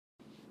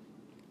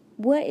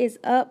What is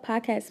up,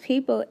 podcast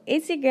people?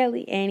 It's your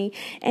girlie Annie,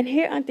 and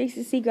here on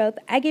 360 Growth,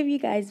 I give you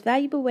guys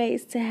valuable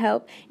ways to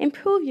help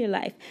improve your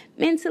life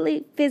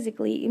mentally,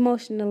 physically,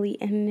 emotionally,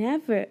 and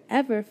never,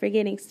 ever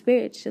forgetting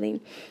spiritually.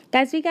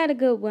 Guys, we got a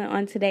good one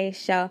on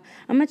today's show.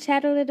 I'm going to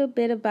chat a little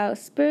bit about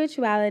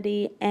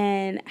spirituality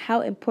and how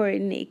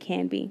important it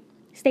can be.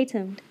 Stay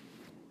tuned.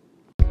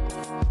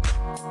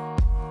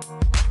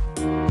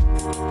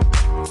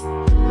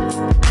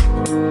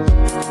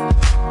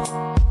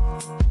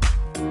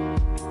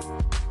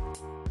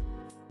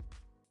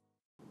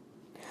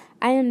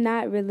 I am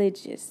not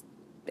religious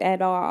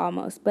at all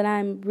almost, but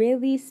I'm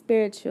really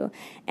spiritual.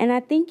 And I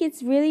think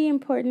it's really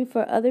important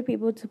for other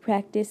people to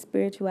practice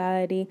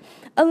spirituality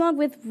along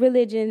with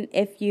religion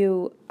if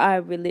you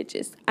are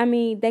religious. I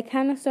mean, they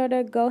kind of sort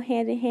of go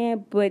hand in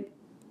hand, but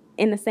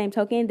in the same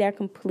token, they're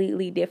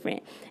completely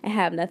different and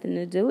have nothing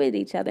to do with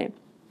each other.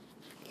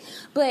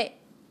 But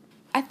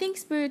I think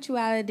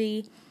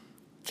spirituality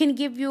can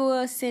give you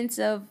a sense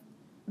of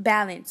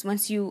balance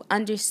once you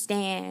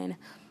understand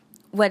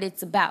what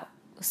it's about.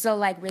 So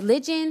like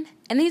religion,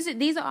 and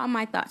these are all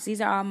my thoughts.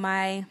 These are all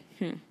my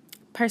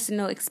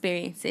personal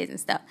experiences and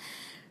stuff.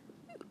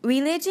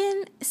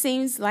 Religion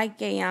seems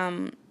like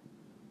a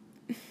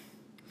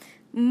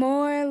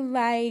more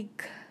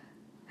like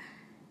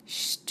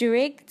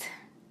strict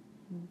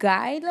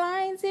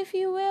guidelines, if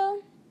you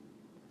will,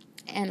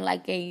 and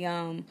like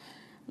a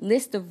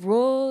list of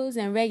rules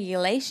and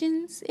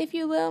regulations, if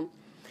you will.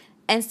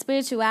 And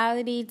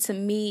spirituality to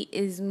me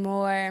is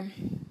more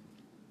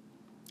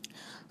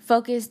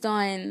focused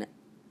on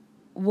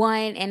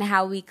one and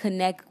how we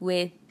connect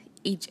with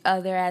each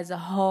other as a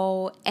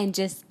whole, and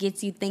just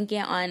gets you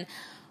thinking on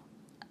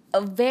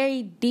a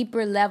very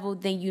deeper level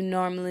than you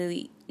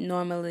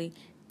normally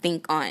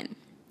think on.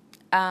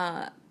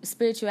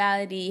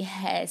 Spirituality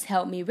has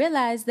helped me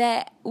realize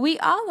that we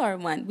all are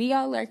one. We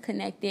all are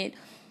connected,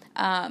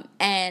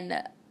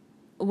 and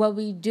what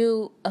we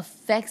do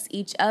affects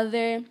each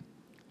other.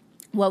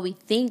 What we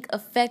think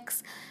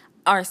affects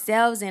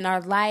ourselves and our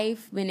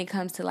life when it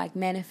comes to like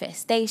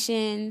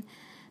manifestation.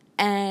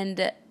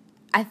 And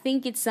I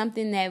think it's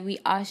something that we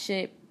all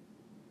should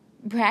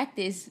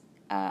practice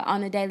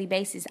on a daily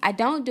basis. I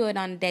don't do it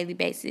on a daily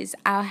basis.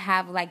 I'll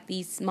have like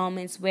these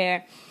moments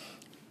where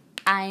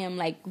I am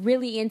like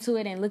really into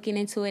it and looking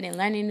into it and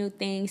learning new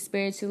things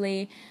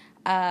spiritually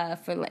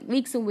for like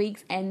weeks and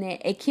weeks, and then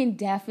it can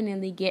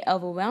definitely get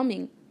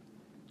overwhelming.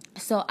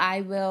 So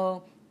I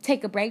will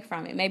take a break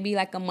from it, maybe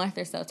like a month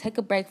or so, take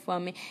a break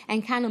from it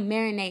and kind of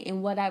marinate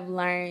in what I've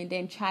learned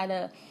and try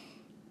to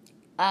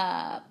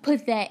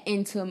put that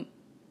into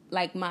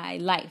like my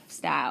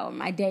lifestyle,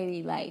 my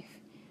daily life.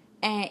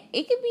 And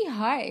it can be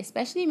hard,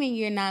 especially when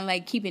you're not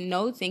like keeping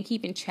notes and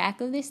keeping track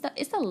of this stuff.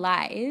 It's a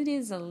lot. It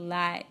is a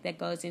lot that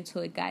goes into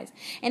it, guys.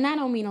 And I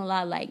don't mean a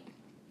lot like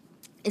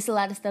it's a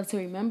lot of stuff to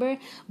remember,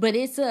 but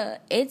it's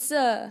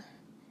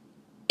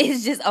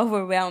just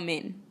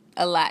overwhelming.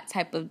 A lot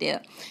type of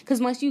deal,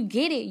 because once you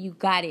get it, you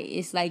got it.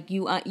 It's like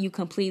you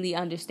completely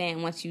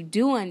understand once you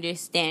do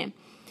understand.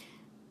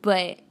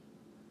 But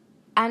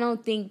I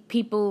don't think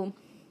people,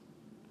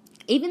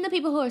 even the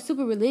people who are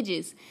super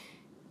religious,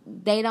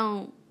 they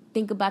don't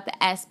think about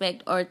the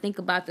aspect or think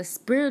about the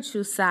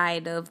spiritual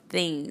side of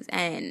things,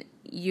 and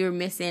you're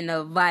missing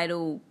a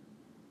vital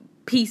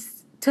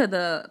piece to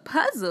the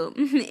puzzle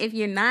if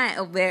you're not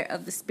aware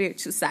of the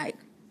spiritual side.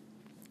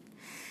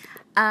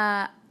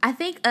 I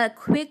think a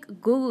quick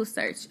Google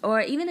search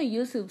or even a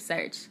YouTube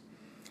search,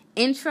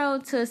 intro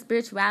to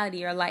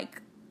spirituality, or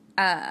like,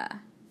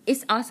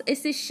 it's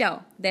this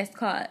show that's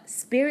called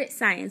Spirit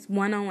Science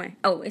 101.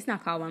 Oh, it's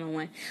not called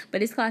 101,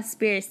 but it's called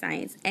Spirit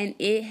Science, and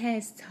it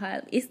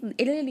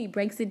literally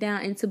breaks it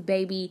down into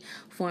baby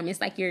form. It's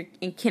like you're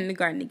in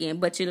kindergarten again,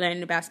 but you're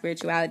learning about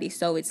spirituality,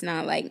 so it's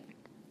not like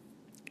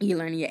you're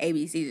learning your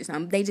ABCs or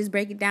something. They just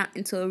break it down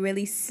into a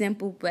really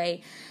simple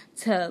way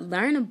to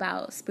learn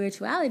about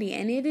spirituality,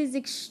 and it is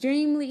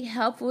extremely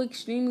helpful,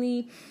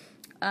 extremely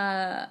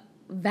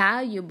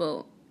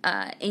valuable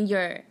in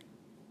your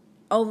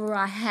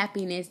overall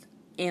happiness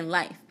in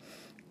life.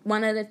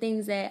 One of the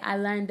things that I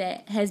learned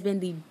that has been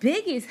the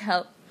biggest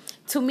help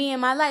to me in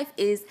my life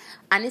is,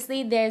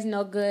 honestly, there's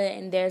no good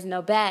and there's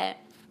no bad.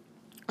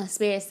 On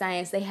Spirit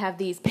Science, they have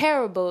these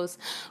parables,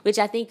 which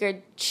I think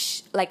are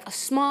like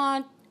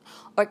small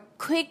or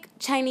quick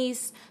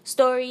Chinese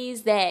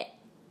stories that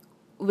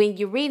when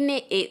you're reading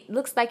it, it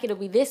looks like it'll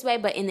be this way,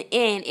 but in the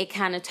end, it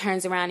kind of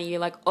turns around and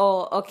you're like,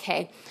 oh,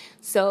 okay.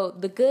 So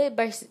the good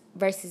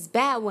versus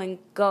bad one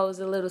goes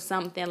a little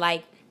something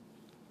like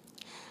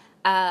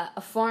a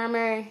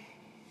farmer.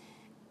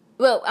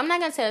 Well, I'm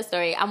not going to tell a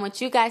story. I want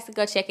you guys to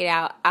go check it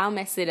out. I'll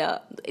mess it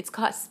up. It's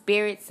called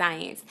Spirit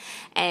Science.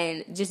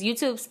 And just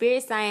YouTube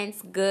Spirit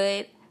Science,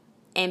 good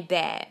and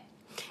bad.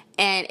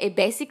 And it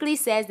basically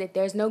says that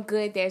there's no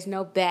good, there's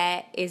no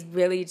bad. It's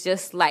really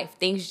just life.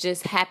 Things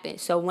just happen.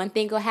 So one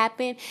thing will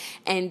happen,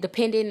 and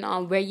depending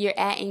on where you're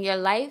at in your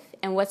life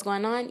and what's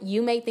going on,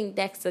 you may think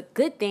that's a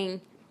good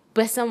thing,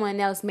 but someone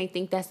else may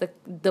think that's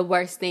the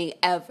worst thing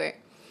ever.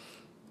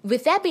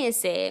 With that being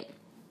said,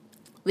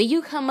 when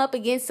you come up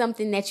against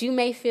something that you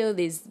may feel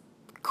is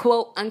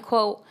quote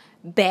unquote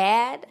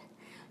bad,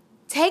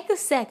 take a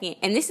second.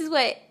 And this is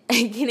what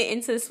getting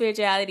into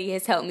spirituality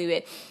has helped me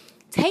with.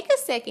 Take a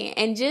second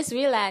and just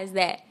realize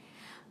that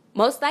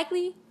most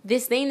likely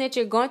this thing that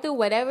you're going through,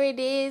 whatever it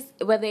is,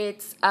 whether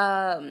it's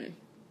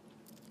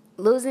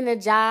losing a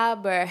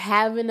job or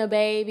having a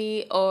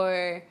baby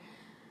or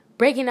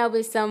breaking up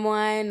with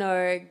someone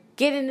or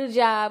getting a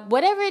job,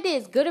 whatever it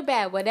is, good or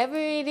bad, whatever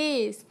it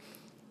is,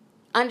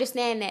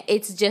 understand that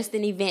it's just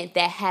an event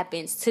that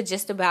happens to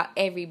just about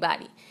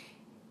everybody.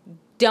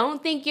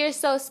 Don't think you're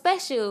so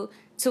special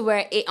to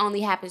where it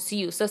only happens to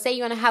you. So say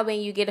you're on a highway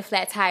and you get a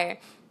flat tire.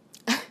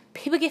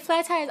 People get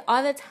flat tires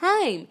all the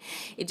time.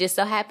 It just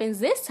so happens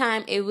this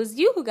time it was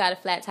you who got a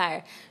flat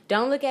tire.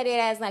 Don't look at it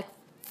as like,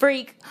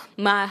 freak,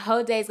 my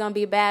whole day's gonna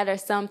be bad or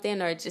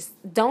something, or just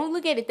don't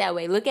look at it that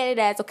way. Look at it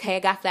as, okay, I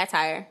got a flat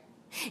tire.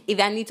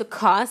 Either I need to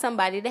call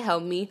somebody to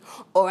help me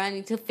or I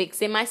need to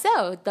fix it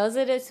myself. Those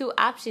are the two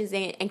options,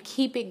 and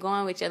keep it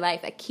going with your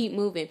life. Like, keep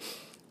moving.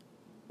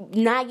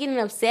 Not getting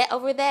upset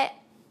over that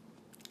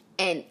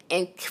and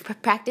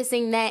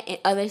practicing that in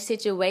other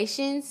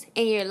situations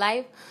in your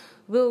life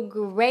will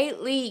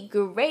greatly,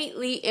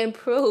 greatly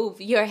improve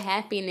your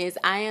happiness.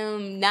 I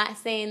am not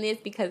saying this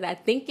because I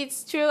think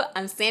it's true.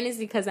 I'm saying this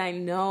because I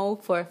know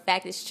for a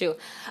fact it's true.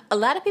 A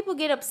lot of people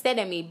get upset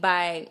at me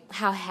by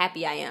how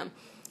happy I am.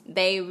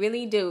 They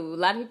really do. A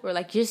lot of people are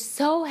like, you're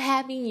so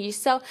happy,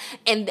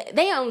 and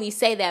they only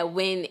say that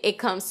when it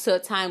comes to a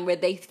time where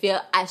they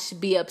feel I should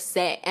be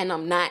upset and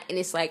I'm not. And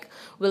it's like,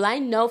 well, I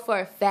know for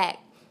a fact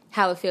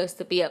how it feels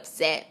to be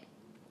upset.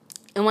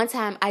 And one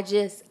time I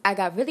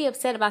got really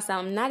upset about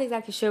something. I'm not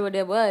exactly sure what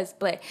it was,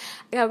 but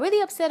I got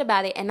really upset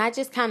about it, and I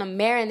just kind of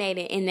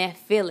marinated in that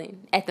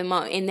feeling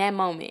in that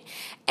moment.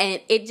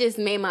 And it just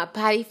made my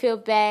body feel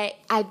bad.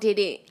 I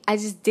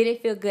just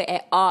didn't feel good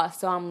at all.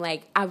 So I'm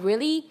like, I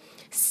really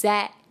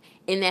sat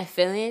in that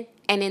feeling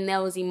and in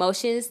those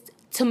emotions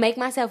to make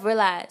myself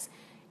realize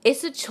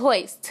it's a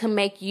choice to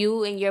make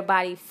you and your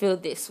body feel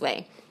this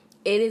way.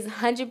 It is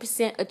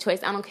 100% a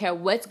choice. I don't care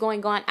what's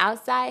going on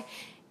outside.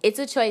 It's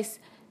a choice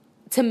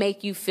to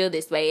make you feel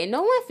this way. And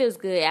no one feels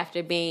good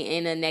after being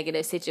in a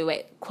negative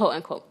situation, quote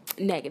unquote,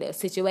 negative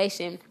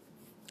situation.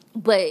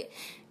 But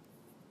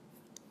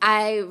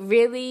I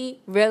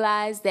really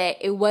realized that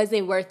it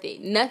wasn't worth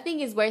it. Nothing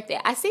is worth it.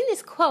 I seen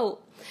this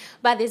quote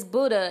by this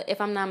Buddha, if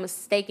I'm not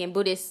mistaken,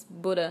 Buddha,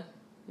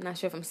 I'm not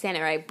sure if I'm saying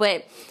it right,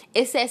 but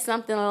it says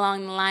something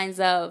along the lines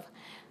of,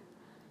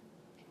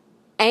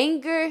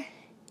 anger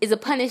is a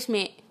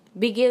punishment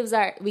we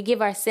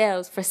give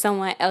ourselves for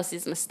someone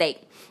else's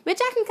mistake. Which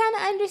I can kind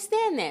of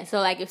understand that. So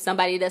like if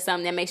somebody does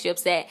something that makes you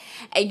upset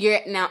and you're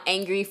now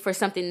angry for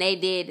something they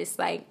did, it's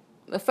like,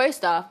 well,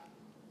 first off,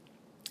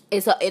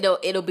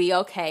 it'll be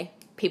okay.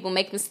 People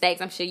make mistakes.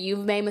 I'm sure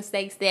you've made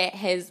mistakes that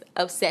has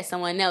upset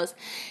someone else.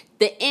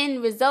 The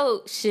end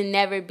result should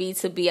never be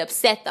to be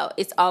upset, though.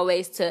 It's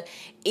always and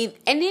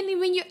then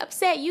when you're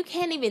upset, you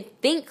can't even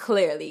think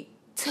clearly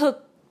to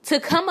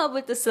come up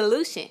with the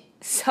solution.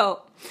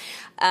 So,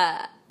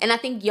 and I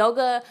think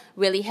yoga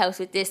really helps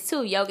with this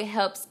too. Yoga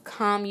helps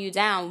calm you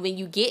down when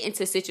you get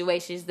into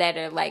situations that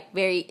are like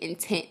very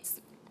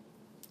intense,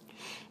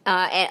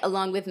 and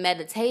along with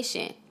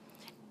meditation.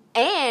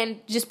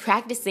 And just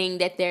practicing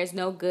that there's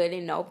no good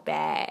and no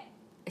bad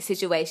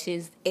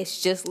situations.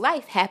 It's just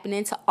life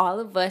happening to all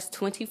of us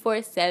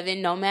 24/7,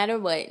 no matter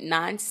what,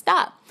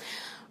 nonstop.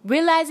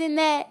 Realizing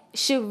that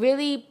should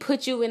really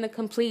put you in a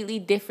completely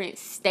different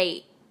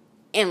state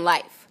in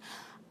life.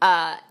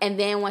 And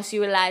then once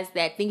you realize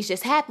that things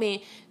just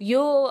happen,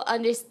 you'll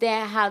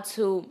understand how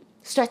to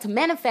start to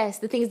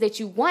manifest the things that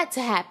you want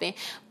to happen.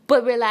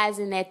 But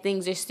realizing that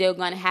things are still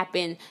going to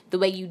happen the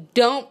way you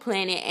don't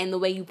plan it and the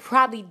way you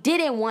probably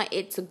didn't want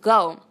it to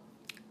go.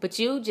 But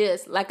you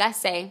just, like I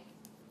say,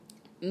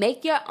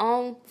 make your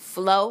own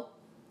flow,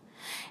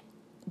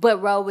 but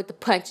roll with the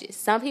punches.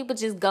 Some people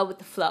just go with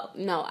the flow.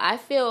 No, I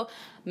feel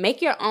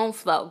make your own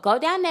flow. Go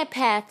down that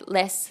path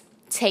less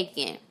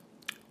taken.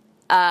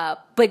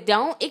 But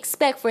don't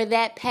expect for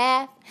that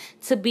path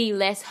to be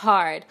less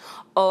hard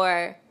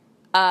or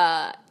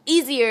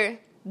easier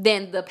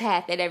than the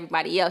path that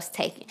everybody else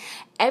taking.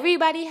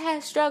 Everybody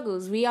has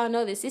struggles. We all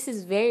know this. This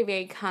is very,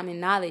 very common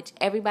knowledge.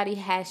 Everybody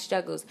has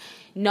struggles.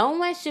 No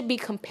one should be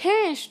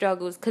comparing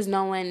struggles because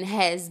no one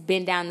has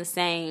been down the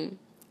same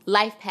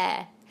life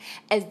path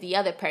as the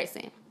other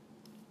person.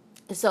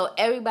 So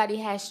everybody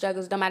has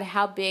struggles, no matter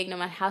how big, no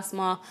matter how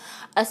small.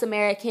 Us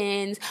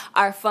Americans,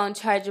 our phone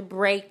charger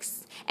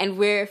breaks and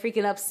we're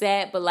freaking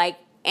upset. But like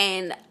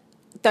in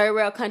third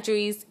world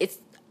countries, it's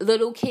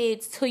little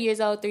kids, 2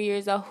 years old, 3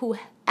 years old, who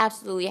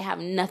absolutely have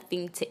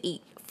nothing to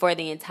eat for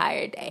the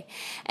entire day.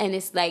 And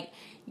it's like,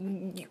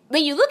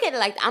 when you look at it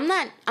like, I'm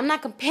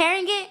not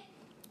comparing it,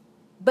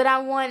 but I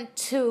want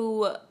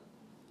to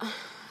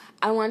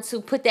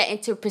put that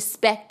into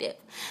perspective.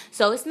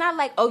 So it's not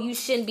like, oh, you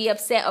shouldn't be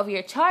upset over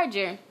your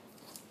charger,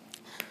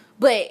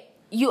 but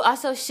you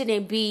also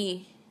shouldn't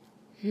be,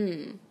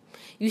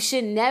 you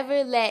should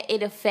never let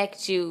it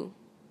affect you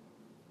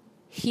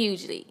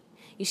hugely.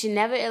 You should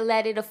never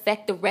let it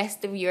affect the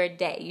rest of your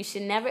day. You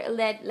should never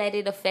let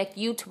it affect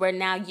you to where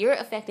now you're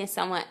affecting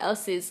someone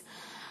else's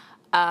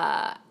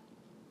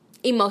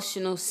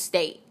emotional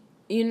state.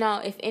 You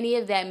know, if any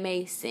of that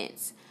makes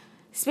sense.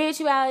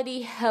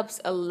 Spirituality helps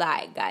a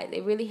lot, guys.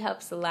 It really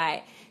helps a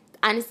lot.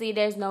 Honestly,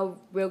 there's no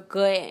real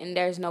good and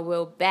there's no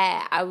real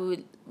bad. I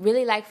would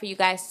really like for you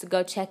guys to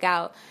go check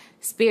out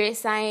Spirit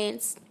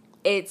Science.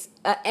 It's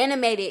an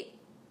animated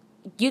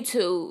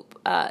YouTube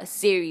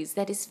series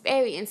that is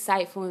very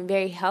insightful and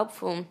very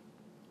helpful.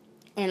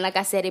 And like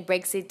I said, it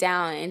breaks it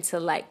down into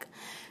like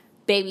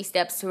baby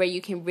steps to where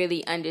you can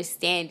really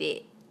understand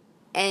it.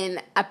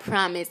 And I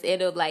promise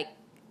it'll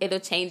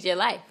change your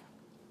life.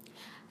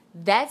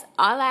 That's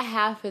all I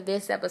have for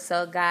this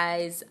episode,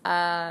 guys.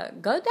 Go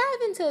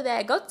dive into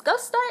that. Go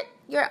start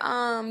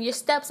your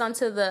steps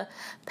onto the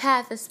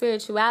path of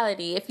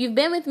spirituality. If you've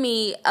been with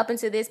me up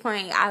until this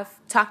point, I've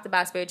talked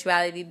about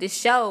spirituality. This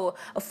show,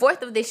 a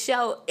fourth of this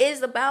show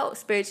is about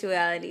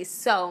spirituality.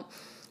 So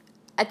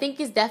I think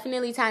it's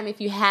definitely time,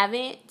 if you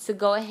haven't, to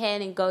go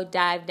ahead and go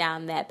dive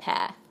down that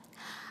path.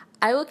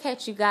 I will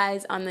catch you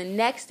guys on the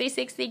next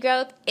 360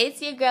 Growth.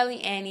 It's your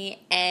girlie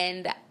Annie,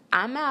 and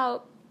I'm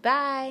out.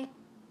 Bye.